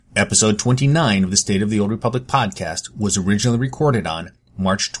Episode 29 of the State of the Old Republic podcast was originally recorded on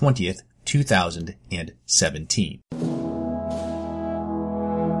March 20th, 2017.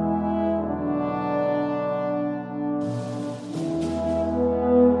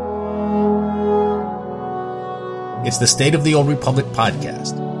 It's the State of the Old Republic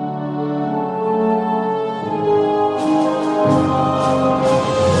podcast.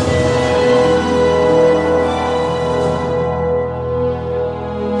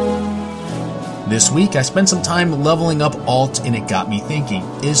 This week, I spent some time leveling up alt, and it got me thinking,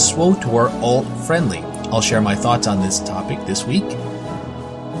 is SWTOR alt friendly? I'll share my thoughts on this topic this week.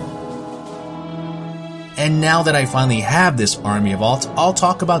 And now that I finally have this army of alts, I'll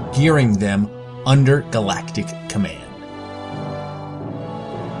talk about gearing them under Galactic Command.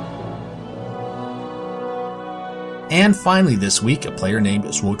 And finally this week, a player named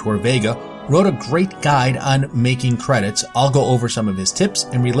SWTOR Vega wrote a great guide on making credits. I'll go over some of his tips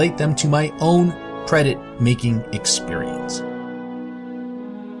and relate them to my own credit making experience.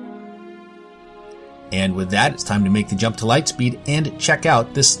 And with that, it's time to make the jump to Lightspeed and check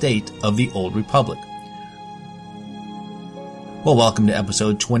out the State of the Old Republic. Well, welcome to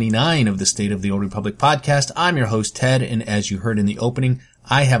episode 29 of the State of the Old Republic podcast. I'm your host, Ted, and as you heard in the opening,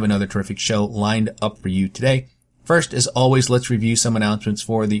 I have another terrific show lined up for you today. First, as always, let's review some announcements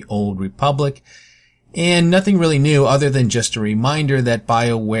for the Old Republic. And nothing really new other than just a reminder that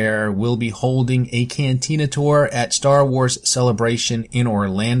BioWare will be holding a Cantina tour at Star Wars Celebration in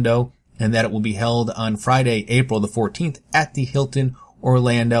Orlando, and that it will be held on Friday, April the 14th at the Hilton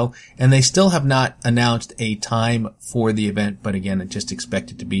Orlando. And they still have not announced a time for the event, but again, I just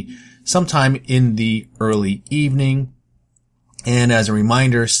expect it to be sometime in the early evening. And as a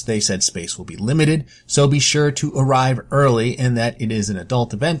reminder, they said space will be limited, so be sure to arrive early and that it is an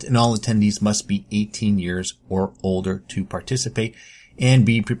adult event and all attendees must be 18 years or older to participate and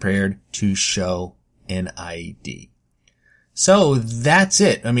be prepared to show an ID. So that's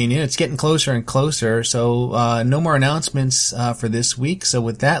it. I mean, it's getting closer and closer, so no more announcements for this week. So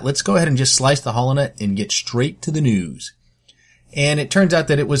with that, let's go ahead and just slice the HoloNet and get straight to the news. And it turns out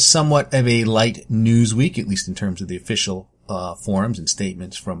that it was somewhat of a light news week, at least in terms of the official forums and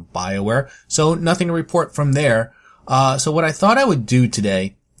statements from BioWare. So nothing to report from there. So what I thought I would do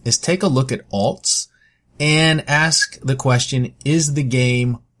today is take a look at alts and ask the question, is the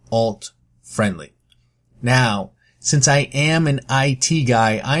game alt friendly? Now, since I am an IT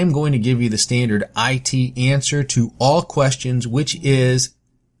guy, I am going to give you the standard IT answer to all questions, which is,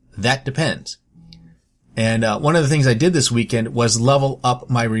 that depends. And one of the things I did this weekend was level up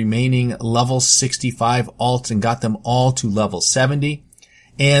my remaining level 65 alts and got them all to level 70.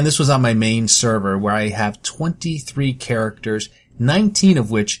 And this was on my main server where I have 23 characters, 19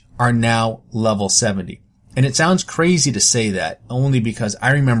 of which are now level 70. And it sounds crazy to say that, only because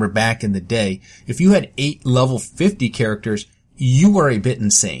I remember back in the day, if you had 8 level 50 characters, you were a bit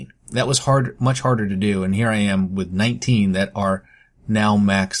insane. That was much harder to do. And here I am with 19 that are now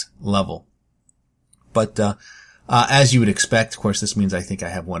max level. But, as you would expect, of course, this means I think I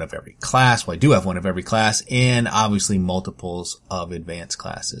have one of every class. Well, I do have one of every class and obviously multiples of advanced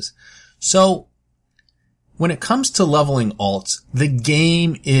classes. So when it comes to leveling alts, the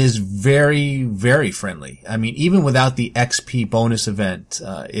game is very, very friendly. I mean, even without the XP bonus event,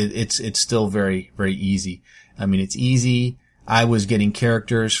 it's still very, very easy. I mean, it's easy. I was getting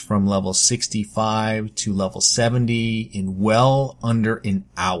characters from level 65 to level 70 in well under an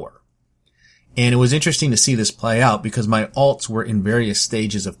hour. And it was interesting to see this play out because my alts were in various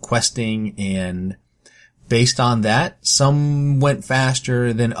stages of questing, and based on that, some went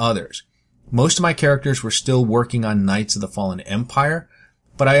faster than others. Most of my characters were still working on Knights of the Fallen Empire,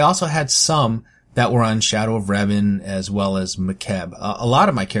 but I also had some that were on Shadow of Revan as well as Makeb. A lot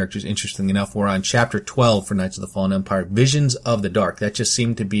of my characters, interestingly enough, were on Chapter 12 for Knights of the Fallen Empire, Visions of the Dark. That just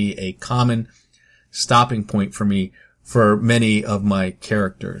seemed to be a common stopping point for me for many of my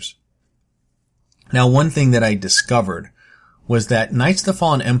characters. Now, one thing that I discovered was that Knights of the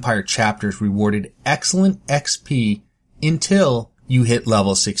Fallen Empire chapters rewarded excellent XP until you hit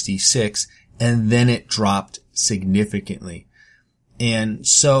level 66, and then it dropped significantly. And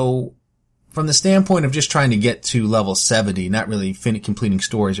so, from the standpoint of just trying to get to level 70, not really completing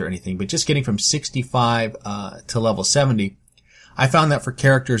stories or anything, but just getting from 65 to level 70, I found that for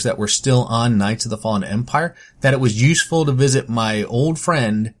characters that were still on Knights of the Fallen Empire, that it was useful to visit my old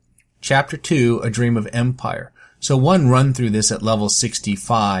friend, Chapter 2, A Dream of Empire. So one run through this at level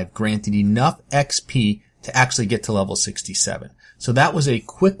 65 granted enough XP to actually get to level 67. So that was a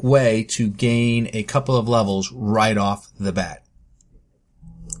quick way to gain a couple of levels right off the bat.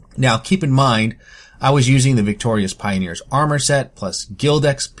 Now keep in mind, I was using the Victorious Pioneers armor set, plus Guild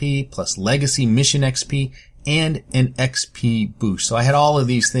XP, plus Legacy Mission XP, and an XP boost. So I had all of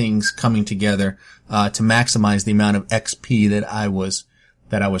these things coming together to maximize the amount of XP that I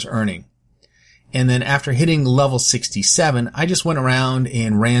was earning. And then after hitting level 67, I just went around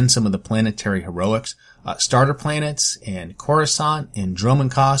and ran some of the planetary heroics. Starter planets and Coruscant and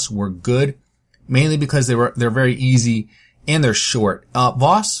Dromund Kaas were good, mainly because they're very easy and they're short.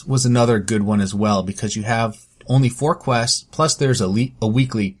 Voss was another good one as well, because you have only 4 quests, plus there's a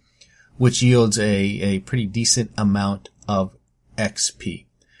weekly, which yields a pretty decent amount of XP.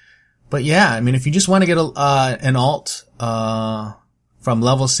 But yeah, I mean, if you just want to get an alt from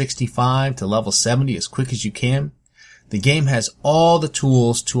level 65 to level 70 as quick as you can, the game has all the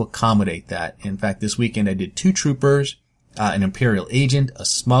tools to accommodate that. In fact, this weekend I did 2 troopers, an Imperial agent, a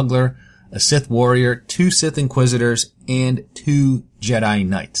smuggler, a Sith warrior, 2 Sith Inquisitors, and 2 Jedi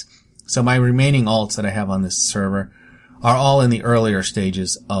Knights. So my remaining alts that I have on this server are all in the earlier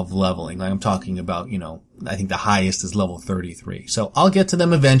stages of leveling. Like I'm talking about, I think the highest is level 33. So I'll get to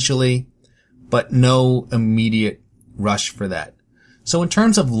them eventually, but no immediate rush for that. So in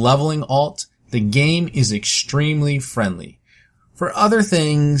terms of leveling alt, the game is extremely friendly. For other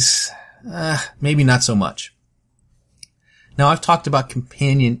things, maybe not so much. Now, I've talked about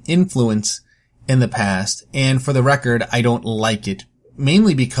companion influence in the past, and for the record, I don't like it,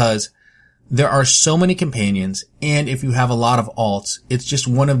 mainly because there are so many companions, and if you have a lot of alts, it's just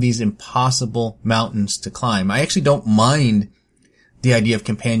one of these impossible mountains to climb. I actually don't mind the idea of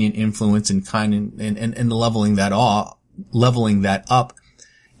companion influence and leveling that up.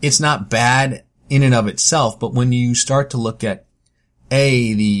 It's not bad in and of itself, but when you start to look at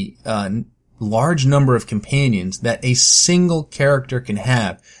the large number of companions that a single character can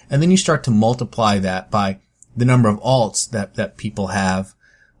have, and then you start to multiply that by the number of alts that people have,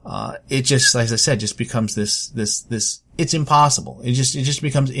 it just, as I said, just becomes this, it's impossible. It just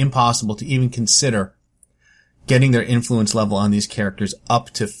becomes impossible to even consider getting their influence level on these characters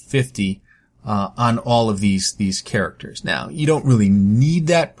up to 50, on all of these characters. Now, you don't really need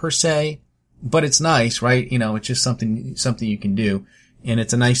that per se, but it's nice, right? It's just something you can do. And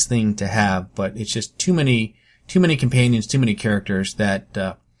it's a nice thing to have, but it's just too many companions, too many characters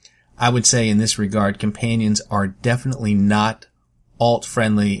that, I would say in this regard, companions are definitely not alt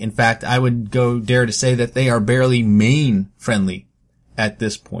friendly. In fact, I would dare to say that they are barely main friendly at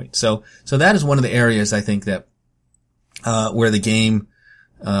this point. So that is one of the areas I think that, where the game,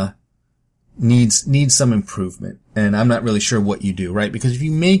 needs some improvement. And I'm not really sure what you do, right? Because if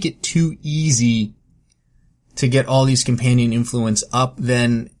you make it too easy to get all these companion influence up,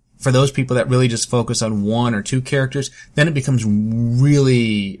 then for those people that really just focus on 1 or 2 characters, then it becomes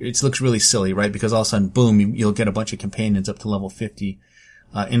it looks really silly, right? Because all of a sudden, boom, you'll get a bunch of companions up to level 50,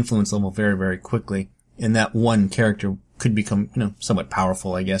 influence level very, very quickly. And that one character could become, somewhat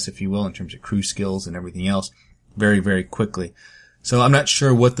powerful, I guess, if you will, in terms of crew skills and everything else very, very quickly. So I'm not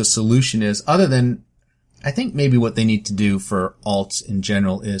sure what the solution is, other than I think maybe what they need to do for alts in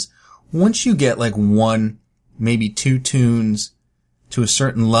general is once you get like 1, maybe 2 tunes to a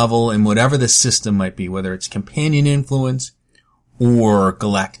certain level in whatever the system might be, whether it's companion influence or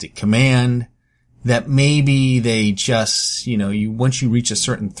galactic command, that maybe they just, once you reach a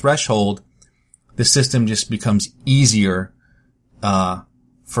certain threshold, the system just becomes easier,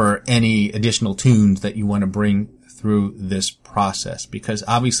 for any additional tunes that you want to bring through this process. Because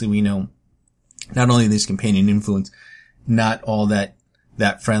obviously we know not only this companion influence, not all that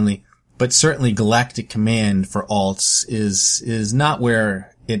friendly, but certainly galactic command for alts is not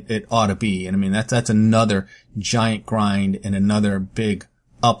where it ought to be. And I mean, that's another giant grind and another big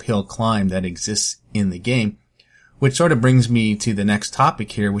uphill climb that exists in the game, which sort of brings me to the next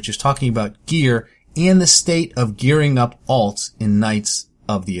topic here, which is talking about gear and the state of gearing up alts in Knights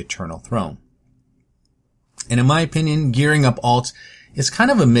of the Eternal Throne. And in my opinion, gearing up alts is kind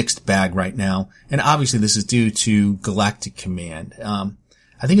of a mixed bag right now. And obviously this is due to galactic command.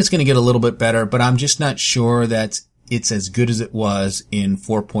 I think it's going to get a little bit better, but I'm just not sure that it's as good as it was in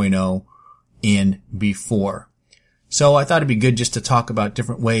 4.0 and before. So I thought it'd be good just to talk about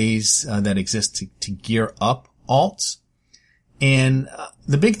different ways that exist to gear up alts. And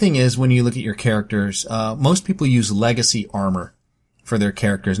the big thing is when you look at your characters, most people use legacy armor for their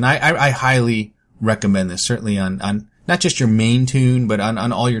characters. And I highly recommend this, certainly on not just your main tune, but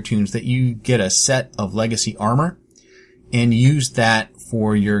on all your tunes, that you get a set of legacy armor and use that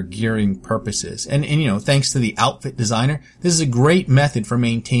for your gearing purposes. And thanks to the outfit designer, this is a great method for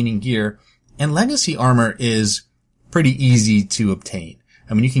maintaining gear. And legacy armor is pretty easy to obtain.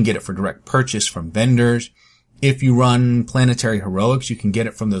 I mean, you can get it for direct purchase from vendors. If you run planetary heroics, you can get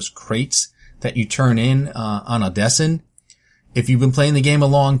it from those crates that you turn in, on Odessen. If you've been playing the game a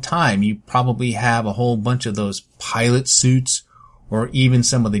long time, you probably have a whole bunch of those pilot suits or even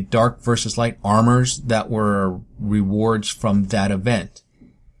some of the dark versus light armors that were rewards from that event.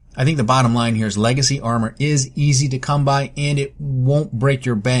 I think the bottom line here is legacy armor is easy to come by and it won't break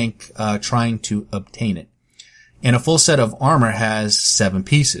your bank, trying to obtain it. And a full set of armor has 7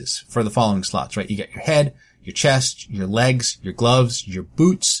 pieces for the following slots, right? You got your head, your chest, your legs, your gloves, your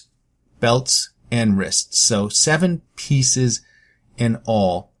boots, belts, and wrists. So 7 pieces in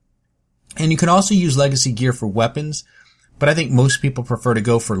all. And you can also use legacy gear for weapons, but I think most people prefer to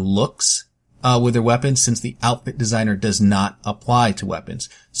go for looks with their weapons since the outfit designer does not apply to weapons.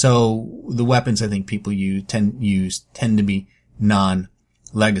 So the weapons I think people tend to be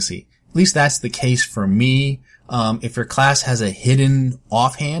non-legacy. At least that's the case for me. If your class has a hidden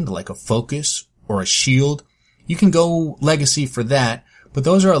offhand, like a focus or a shield, you can go legacy for that, but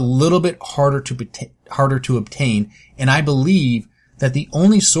those are a little bit harder to obtain, and I believe that the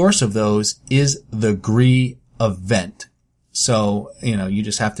only source of those is the Gree event. So, you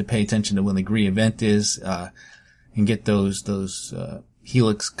just have to pay attention to when the Gree event is, and get those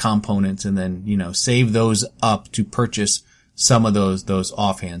Helix components and then, save those up to purchase some of those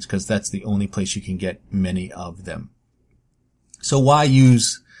offhands, because that's the only place you can get many of them. So why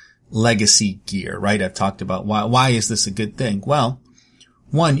use legacy gear, right? I've talked about why is this a good thing? Well,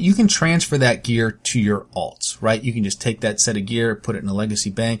 one, you can transfer that gear to your alts, right? You can just take that set of gear, put it in a legacy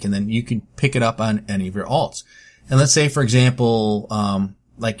bank, and then you can pick it up on any of your alts. And let's say, for example,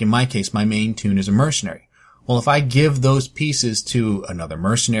 like in my case, my main toon is a mercenary. Well, if I give those pieces to another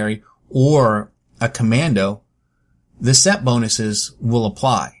mercenary or a commando, the set bonuses will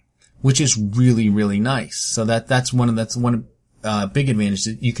apply, which is really, really nice. So that's one big advantage,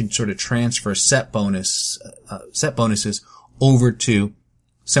 that you can sort of transfer set bonuses over to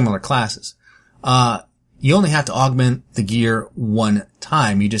similar classes. You only have to augment the gear one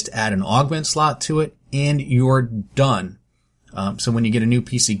time. You just add an augment slot to it and you're done. So when you get a new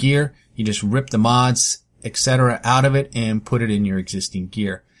piece of gear, you just rip the mods, etc. out of it and put it in your existing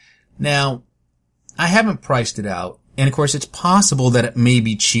gear. Now, I haven't priced it out. And of course, it's possible that it may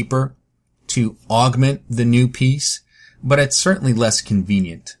be cheaper to augment the new piece, but it's certainly less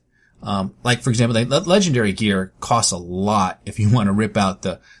convenient. Like for example, legendary gear costs a lot if you want to rip out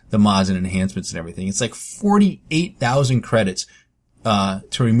the mods and enhancements and everything. It's like 48,000 credits, to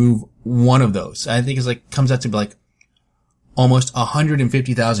remove one of those. I think comes out to be like almost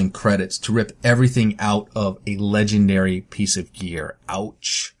 150,000 credits to rip everything out of a legendary piece of gear.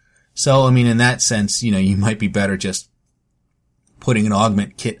 Ouch. So, in that sense, you might be better just putting an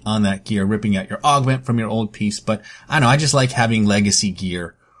augment kit on that gear, ripping out your augment from your old piece. But I don't know, I just like having legacy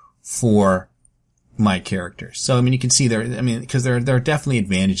gear for my characters. So, you can see because there are definitely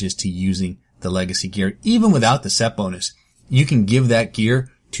advantages to using the legacy gear. Even without the set bonus, you can give that gear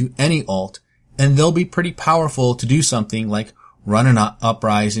to any alt and they'll be pretty powerful to do something like run an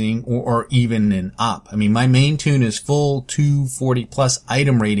uprising or even an op. My main toon is full 240 plus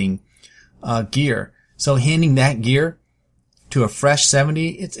item rating, gear. So handing that gear to a fresh 70,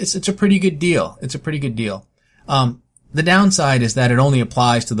 it's a pretty good deal. It's a pretty good deal. The downside is that it only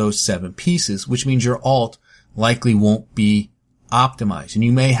applies to those 7 pieces, which means your alt likely won't be optimized. And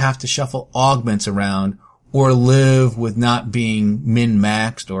you may have to shuffle augments around or live with not being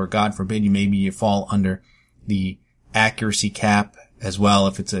min-maxed, or God forbid, maybe you fall under the accuracy cap as well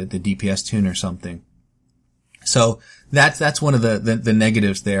if it's the DPS toon or something. So that's one of the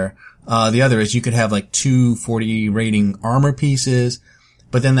negatives there. The other is you could have like 240 rating armor pieces,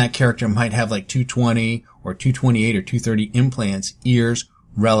 but then that character might have like 220 or 228 or 230 implants, ears,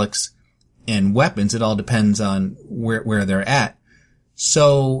 relics, and weapons. It all depends on where they're at.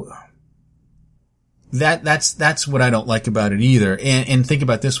 So that's what I don't like about it either. And think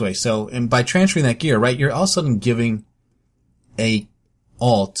about it this way. So, and by transferring that gear, right, you're all of a sudden giving a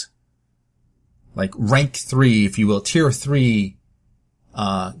alt like rank 3, if you will, tier 3,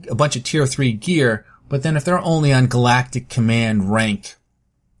 a bunch of tier 3 gear, but then if they're only on Galactic Command rank,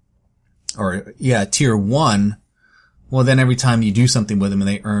 or tier 1, well then every time you do something with them and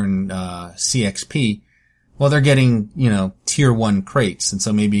they earn CXP, well they're getting, tier 1 crates, and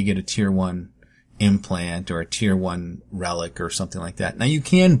so maybe you get a tier 1 implant or a tier 1 relic or something like that. Now you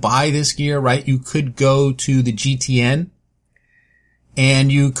can buy this gear, right? You could go to the GTN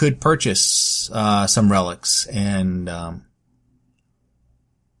and you could purchase some relics and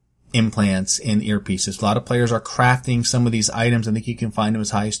implants and earpieces. A lot of players are crafting some of these items. I think you can find them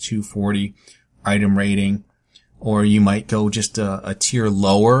as high as 240 item rating, or you might go just a tier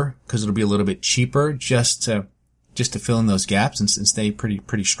lower because it'll be a little bit cheaper just to fill in those gaps and stay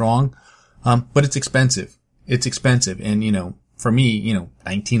pretty strong. But it's expensive. It's expensive. And, for me,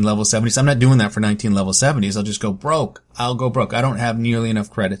 19 level 70s, I'm not doing that for 19 level 70s. I'll just go broke. I'll go broke. I don't have nearly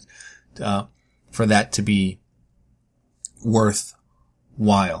enough credit, for that to be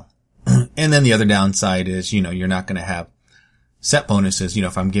worthwhile. And then the other downside is, you're not going to have set bonuses.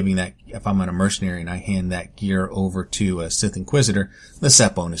 If I'm on a mercenary and I hand that gear over to a Sith Inquisitor, the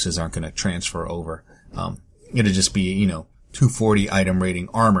set bonuses aren't going to transfer over. It'll just be, 240 item rating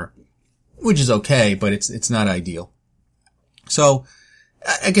armor, which is okay, but it's not ideal. So,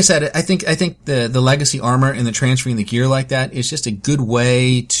 like I said, I think the legacy armor and the transferring the gear like that is just a good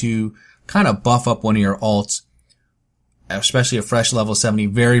way to kind of buff up one of your alts, especially a fresh level 70,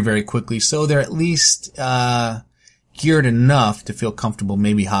 very, very quickly. So they're at least, geared enough to feel comfortable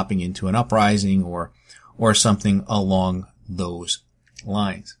maybe hopping into an uprising or something along those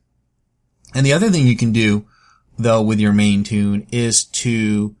lines. And the other thing you can do, though, with your main tune is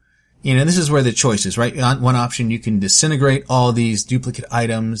to, this is where the choice is, right? One option, you can disintegrate all these duplicate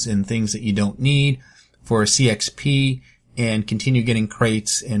items and things that you don't need for CXP and continue getting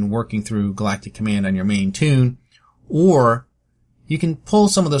crates and working through Galactic Command on your main tune. Or you can pull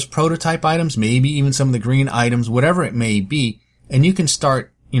some of those prototype items, maybe even some of the green items, whatever it may be, and you can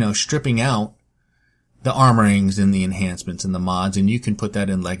start, stripping out the armorings and the enhancements and the mods, and you can put that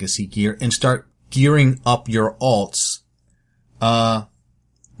in legacy gear and start gearing up your alts,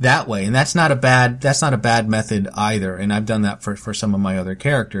 that way. And that's not a bad method either. And I've done that for some of my other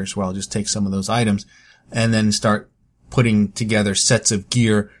characters, where I'll just take some of those items and then start putting together sets of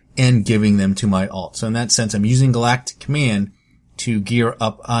gear and giving them to my alt. So in that sense, I'm using Galactic Command to gear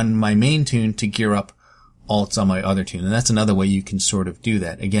up on my main tune to gear up alts on my other tune. And that's another way you can sort of do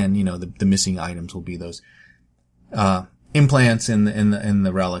that. Again, the missing items will be those, implants and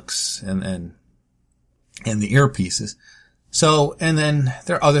the relics and the earpieces. So, and then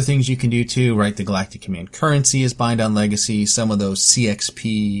there are other things you can do too, right? The Galactic Command currency is bind on legacy. Some of those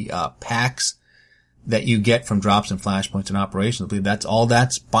CXP, packs that you get from drops and flashpoints and operations, I believe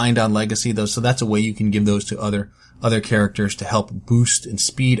that's bind on legacy though. So that's a way you can give those to other characters to help boost and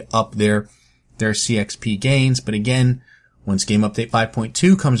speed up their CXP gains. But again, once Game Update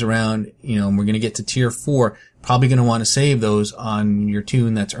 5.2 comes around, and we're going to get to Tier 4, probably going to want to save those on your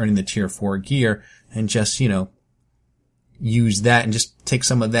tune that's earning the Tier 4 gear and just, use that and just take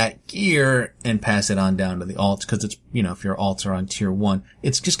some of that gear and pass it on down to the alts. Cause it's, if your alts are on Tier 1,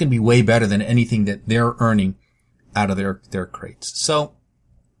 it's just going to be way better than anything that they're earning out of their crates. So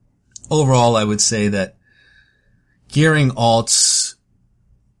overall, I would say that gearing alts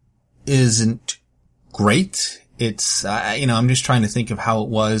isn't great. It's, I'm just trying to think of how it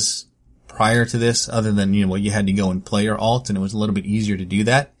was prior to this, other than, you had to go and play your alt, and it was a little bit easier to do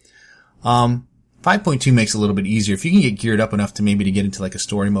that. 5.2 makes it a little bit easier. If you can get geared up enough to maybe to get into like a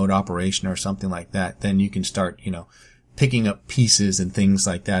story mode operation or something like that, then you can start, picking up pieces and things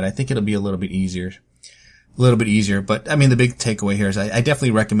like that. I think it'll be a little bit easier. But the big takeaway here is I definitely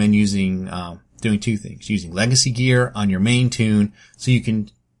recommend doing two things. Using legacy gear on your main tune so you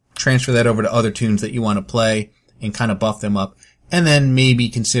can transfer that over to other tunes that you want to play and kind of buff them up. And then maybe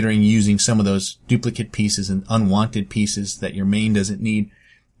considering using some of those duplicate pieces and unwanted pieces that your main doesn't need,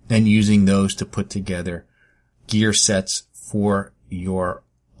 and using those to put together gear sets for your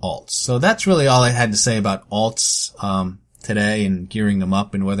alts. So that's really all I had to say about alts today and gearing them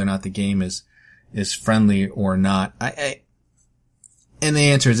up and whether or not the game is friendly or not. And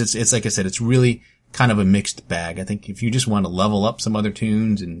the answer is it's like I said, it's really kind of a mixed bag. I think if you just want to level up some other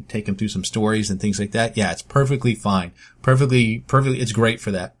tunes and take them through some stories and things like that, yeah, it's perfectly fine. Perfectly, it's great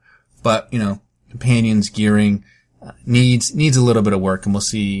for that. But, companions, gearing, needs a little bit of work, and we'll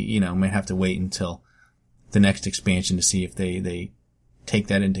see, might have to wait until the next expansion to see if they take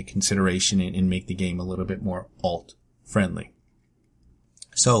that into consideration and make the game a little bit more alt friendly.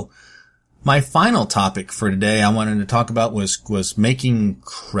 So, my final topic for today I wanted to talk about was making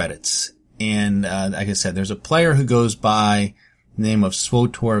credits. And, like I said, there's a player who goes by the name of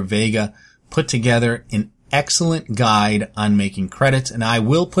Swotor Vega, put together an excellent guide on making credits. And I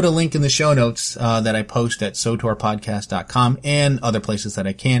will put a link in the show notes, that I post at sotorpodcast.com and other places that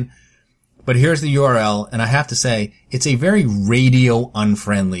I can. But here's the URL. And I have to say, it's a very radio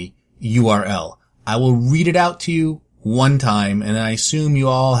unfriendly URL. I will read it out to you one time, and I assume you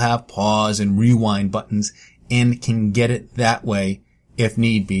all have pause and rewind buttons and can get it that way if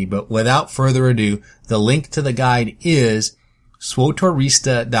need be. But without further ado, the link to the guide is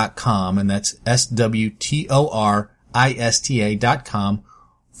swotorista.com, and that's SWTORISTA.com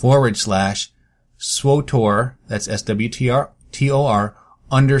 /Swotor, that's SWTOR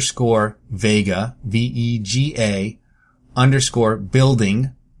 _ Vega, VEGA _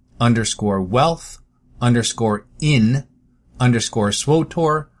 building underscore wealth underscore in underscore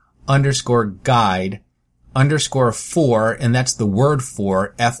SWOTOR underscore guide underscore 4, and that's the word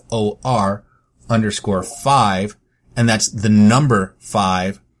for, FOR, underscore 5, and that's the number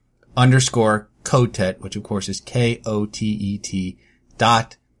 5, underscore KOTET, which of course is KOTET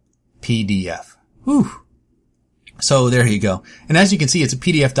 .pdf. Whew. So there you go. And as you can see, it's a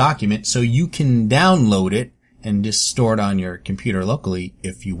PDF document, so you can download it and just store it on your computer locally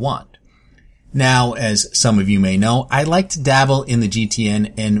if you want. Now, as some of you may know, I like to dabble in the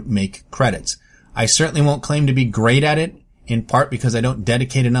GTN and make credits. I certainly won't claim to be great at it, in part because I don't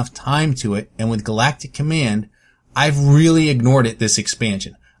dedicate enough time to it, and with Galactic Command, I've really ignored it this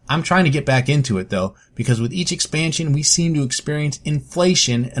expansion. I'm trying to get back into it though, because with each expansion we seem to experience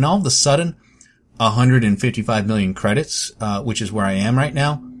inflation, and all of a sudden 155 million credits, which is where I am right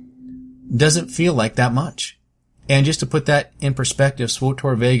now, doesn't feel like that much. And just to put that in perspective,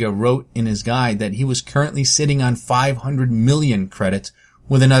 SWOTOR Vega wrote in his guide that he was currently sitting on 500 million credits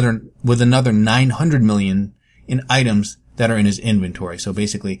with another 900 million in items that are in his inventory. So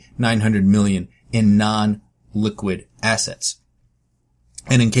basically 900 million in non-liquid assets.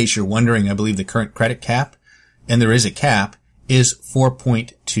 And in case you're wondering, I believe the current credit cap, and there is a cap, is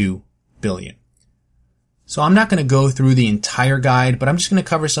 4.2 billion. So I'm not going to go through the entire guide, but I'm just going to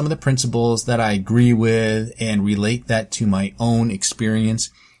cover some of the principles that I agree with and relate that to my own experience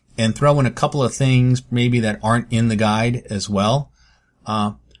and throw in a couple of things maybe that aren't in the guide as well.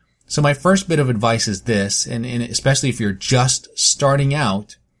 So my first bit of advice is this, and especially if you're just starting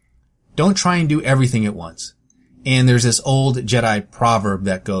out, don't try and do everything at once. And there's this old Jedi proverb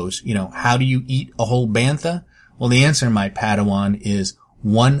that goes, how do you eat a whole bantha? Well, the answer, my Padawan, is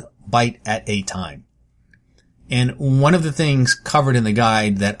one bite at a time. And one of the things covered in the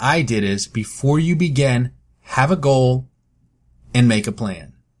guide that I did is, before you begin, have a goal and make a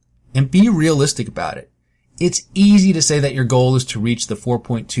plan. And be realistic about it. It's easy to say that your goal is to reach the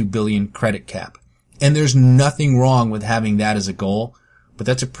 4.2 billion credit cap. And there's nothing wrong with having that as a goal, but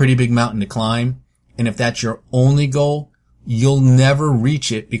that's a pretty big mountain to climb. And if that's your only goal, you'll never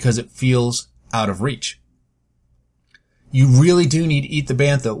reach it because it feels out of reach. You really do need to eat the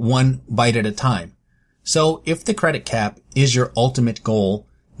bantha one bite at a time. So if the credit cap is your ultimate goal,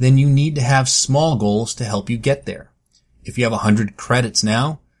 then you need to have small goals to help you get there. If you have 100 credits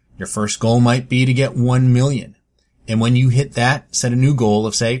now, your first goal might be to get 1 million. And when you hit that, set a new goal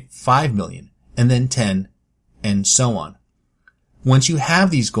of, say, 5 million, and then 10, and so on. Once you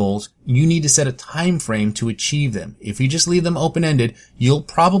have these goals, you need to set a time frame to achieve them. If you just leave them open-ended, you'll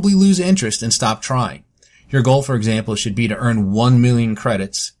probably lose interest and stop trying. Your goal, for example, should be to earn 1 million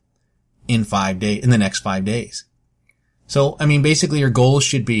credits in the next 5 days. So, basically your goal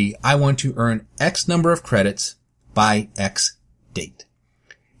should be, I want to earn X number of credits by X date.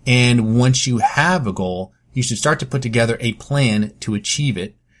 And once you have a goal, you should start to put together a plan to achieve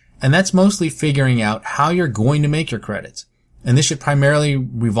it. And that's mostly figuring out how you're going to make your credits. And this should primarily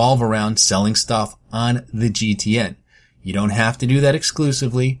revolve around selling stuff on the GTN. You don't have to do that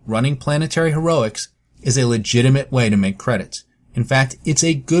exclusively. Running Planetary Heroics is a legitimate way to make credits. In fact, it's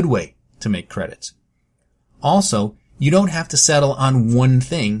a good way to make credits. Also, you don't have to settle on one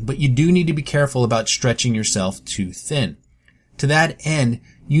thing, but you do need to be careful about stretching yourself too thin. To that end,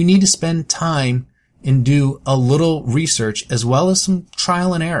 you need to spend time and do a little research as well as some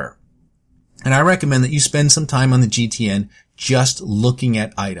trial and error. And I recommend that you spend some time on the GTN just looking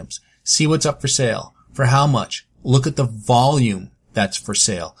at items. See what's up for sale. For how much? Look at the volume that's for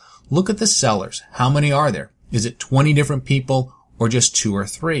sale. Look at the sellers. How many are there? Is it 20 different people or just 2 or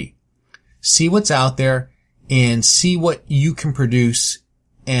 3? See what's out there and see what you can produce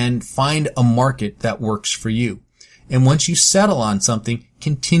and find a market that works for you. And once you settle on something,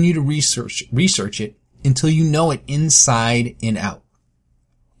 continue to research it until you know it inside and out.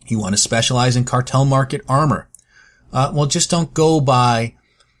 You want to specialize in cartel market armor. Well, just don't go by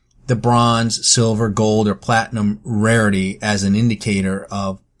the bronze, silver, gold, or platinum rarity as an indicator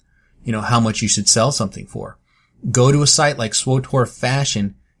of, how much you should sell something for. Go to a site like SWOTOR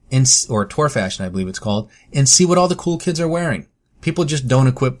Fashion or Tor Fashion, I believe it's called, and see what all the cool kids are wearing. People just don't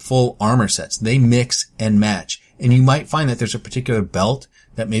equip full armor sets. They mix and match. And you might find that there's a particular belt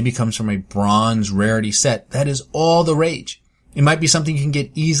that maybe comes from a bronze rarity set. That is all the rage. It might be something you can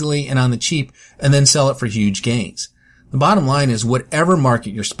get easily and on the cheap and then sell it for huge gains. The bottom line is, whatever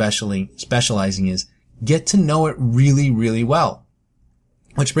market you're specializing is, get to know it really, really well.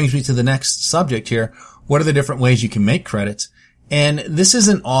 Which brings me to the next subject here. What are the different ways you can make credits? And this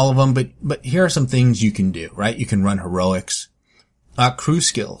isn't all of them, but here are some things you can do, right? You can run heroics, crew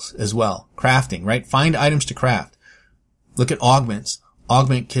skills as well, crafting, right? Find items to craft. Look at augments.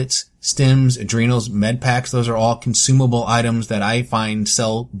 augment kits, stims, adrenals, med packs. Those are all consumable items that I find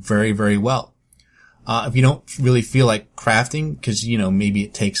sell very, very well. If you don't really feel like crafting, because, maybe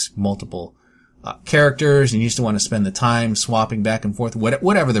it takes multiple characters and you just don't want to spend the time swapping back and forth,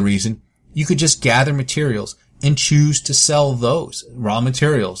 whatever the reason, you could just gather materials and choose to sell those raw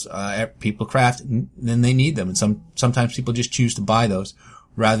materials. People craft and then they need them. And sometimes people just choose to buy those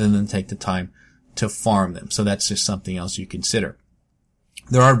rather than take the time to farm them. So that's just something else you consider.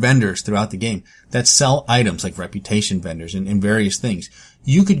 There are vendors throughout the game that sell items like reputation vendors and various things.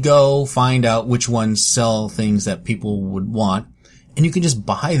 You could go find out which ones sell things that people would want, and you can just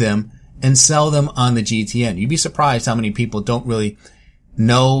buy them and sell them on the GTN. You'd be surprised how many people don't really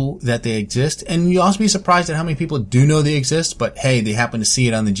know that they exist, and you'll also be surprised at how many people do know they exist, but hey, they happen to see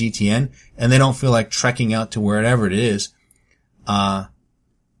it on the GTN, and they don't feel like trekking out to wherever it is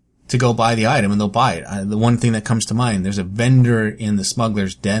to go buy the item, and they'll buy it. The one thing that comes to mind, there's a vendor in the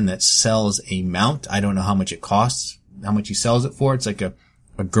Smuggler's Den that sells a mount. I don't know how much it costs, how much he sells it for. It's like a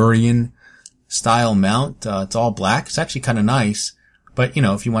Gurian style mount. It's all black. It's actually kind of nice. But,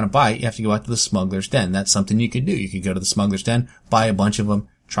 if you want to buy it, you have to go out to the Smuggler's Den. That's something you could do. You could go to the Smuggler's Den, buy a bunch of them,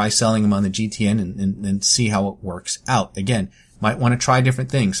 try selling them on the GTN and see how it works out. Again, might want to try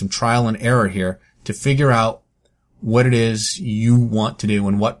different things, some trial and error here to figure out what it is you want to do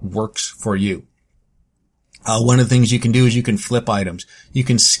and what works for you. One of the things you can do is you can flip items. You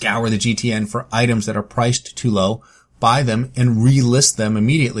can scour the GTN for items that are priced too low, buy them, and relist them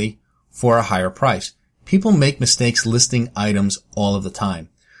immediately for a higher price. People make mistakes listing items all of the time.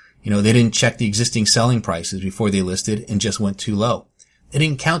 They didn't check the existing selling prices before they listed and just went too low. They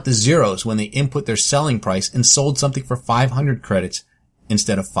didn't count the zeros when they input their selling price and sold something for 500 credits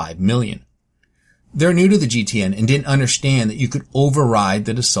instead of 5 million. They're new to the GTN and didn't understand that you could override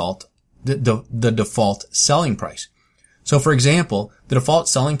the default selling price. So for example, the default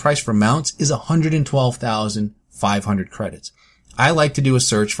selling price for mounts is 112,500 credits. I like to do a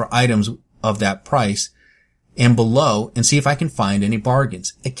search for items of that price and below and see if I can find any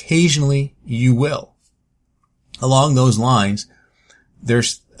bargains. Occasionally you will. Along those lines,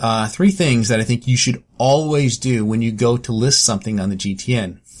 there's 3 things that I think you should always do when you go to list something on the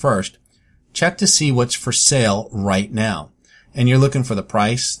GTN. First, check to see what's for sale right now. And you're looking for the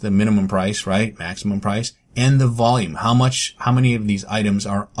price, the minimum price, right? Maximum price, and the volume. How many of these items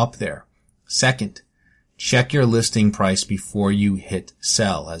are up there? Second, check your listing price before you hit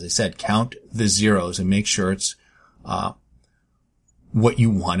sell. As I said, count the zeros and make sure it's what you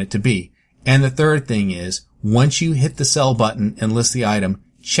want it to be. And the third thing is, once you hit the sell button and list the item,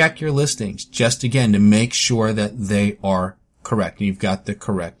 check your listings just again to make sure that they are correct and you've got the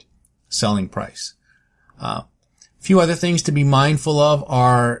correct selling price. A few other things to be mindful of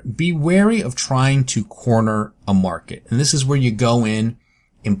are be wary of trying to corner a market. And this is where you go in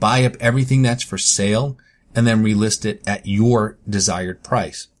and buy up everything that's for sale and then relist it at your desired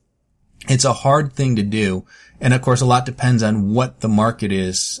price. It's a hard thing to do. And of course, a lot depends on what the market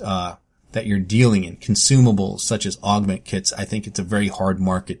is, that you're dealing in. Consumables such as augment kits, I think it's a very hard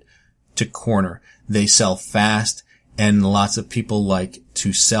market to corner. They sell fast and lots of people like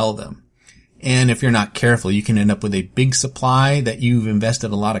to sell them. And if you're not careful, you can end up with a big supply that you've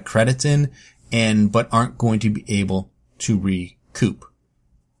invested a lot of credits in but aren't going to be able to recoup.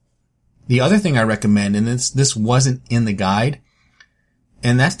 The other thing I recommend, and this wasn't in the guide,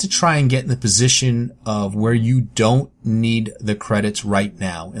 and that's to try and get in the position of where you don't need the credits right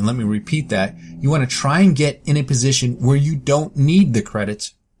now. And let me repeat that. You want to try and get in a position where you don't need the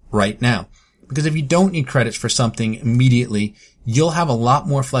credits right now. Because if you don't need credits for something immediately, you'll have a lot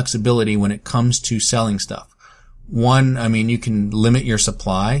more flexibility when it comes to selling stuff. One, you can limit your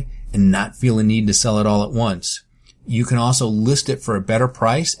supply and not feel a need to sell it all at once. You can also list it for a better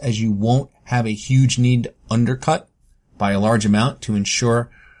price as you won't have a huge need to undercut by a large amount to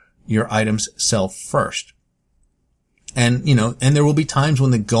ensure your items sell first. And, and there will be times when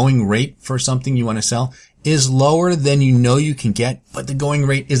the going rate for something you want to sell is lower than you can get, but the going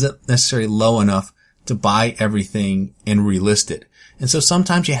rate isn't necessarily low enough to buy everything and relist it. And so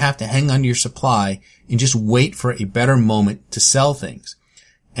sometimes you have to hang on to your supply and just wait for a better moment to sell things.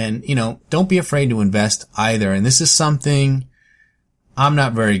 And, don't be afraid to invest either. And this is something I'm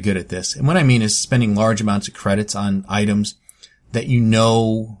not very good at this. And what I mean is spending large amounts of credits on items that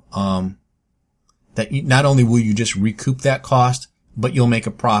not only will you just recoup that cost, but you'll make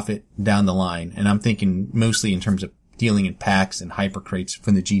a profit down the line. And I'm thinking mostly in terms of dealing in packs and hyper crates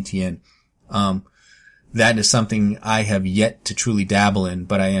from the GTN. That is something I have yet to truly dabble in,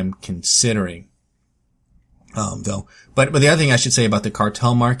 but I am considering, though. But the other thing I should say about the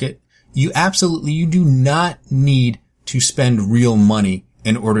cartel market, you do not need to spend real money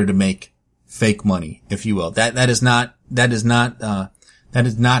in order to make fake money, if you will. That does not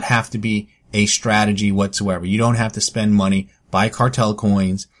have to be a strategy whatsoever. You don't have to spend money, buy cartel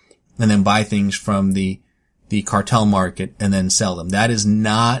coins, and then buy things from the cartel market and then sell them. That is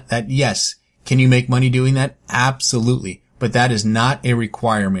not that. Yes. Can you make money doing that? Absolutely. But that is not a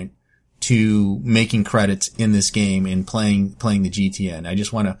requirement to making credits in this game and playing the GTN. I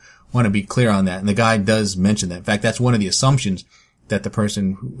just want to be clear on that. And the guy does mention that. In fact, that's one of the assumptions that the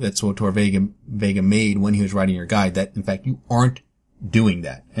person that SWTOR Vega made when he was writing your guide, that in fact you aren't doing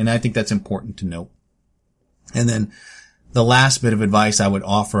that. And I think that's important to note. And then the last bit of advice I would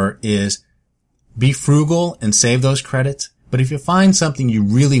offer is be frugal and save those credits. But if you find something you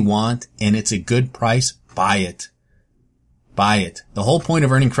really want and it's a good price, buy it. Buy it. The whole point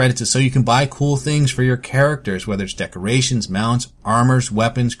of earning credits is so you can buy cool things for your characters, whether it's decorations, mounts, armors,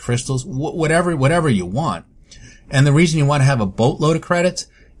 weapons, crystals, whatever you want. And the reason you want to have a boatload of credits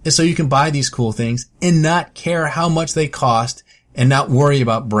is so you can buy these cool things and not care how much they cost and not worry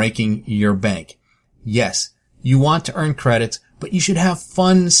about breaking your bank. Yes, you want to earn credits, but you should have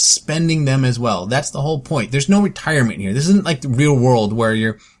fun spending them as well. That's the whole point. There's no retirement here. This isn't like the real world where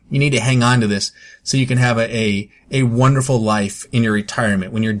you need to hang on to this so you can have a wonderful life in your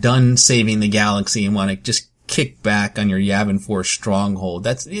retirement when you're done saving the galaxy and want to just kick back on your Yavin 4 stronghold.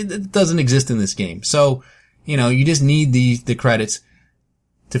 It doesn't exist in this game. So, you just need the credits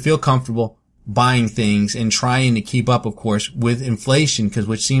to feel comfortable buying things and trying to keep up, of course, with inflation, because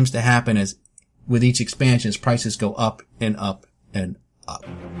what seems to happen is with each expansion, as prices go up and up and up.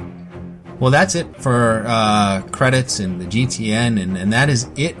 Well, that's it for credits and the GTN, and that is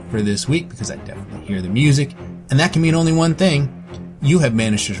it for this week, because I definitely hear the music, and that can mean only one thing. You have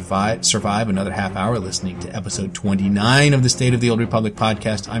managed to survive another half hour listening to episode 29 of the State of the Old Republic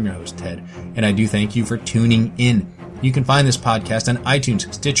podcast. I'm your host, Ted, and I do thank you for tuning in. You can find this podcast on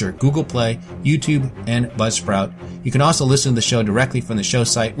iTunes, Stitcher, Google Play, YouTube, and Buzzsprout. You can also listen to the show directly from the show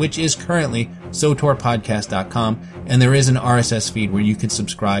site, which is currently SWTORpodcast.com, and there is an RSS feed where you can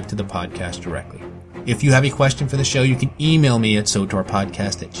subscribe to the podcast directly. If you have a question for the show, you can email me at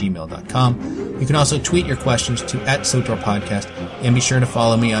SWTORpodcast@gmail.com. You can also tweet your questions to @SWTORpodcast, and be sure to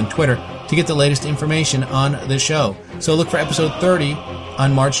follow me on Twitter to get the latest information on the show. So look for episode 30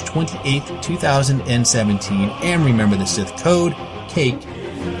 on March 28th, 2017, and remember the Sith code, cake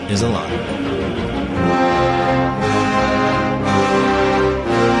is a lie.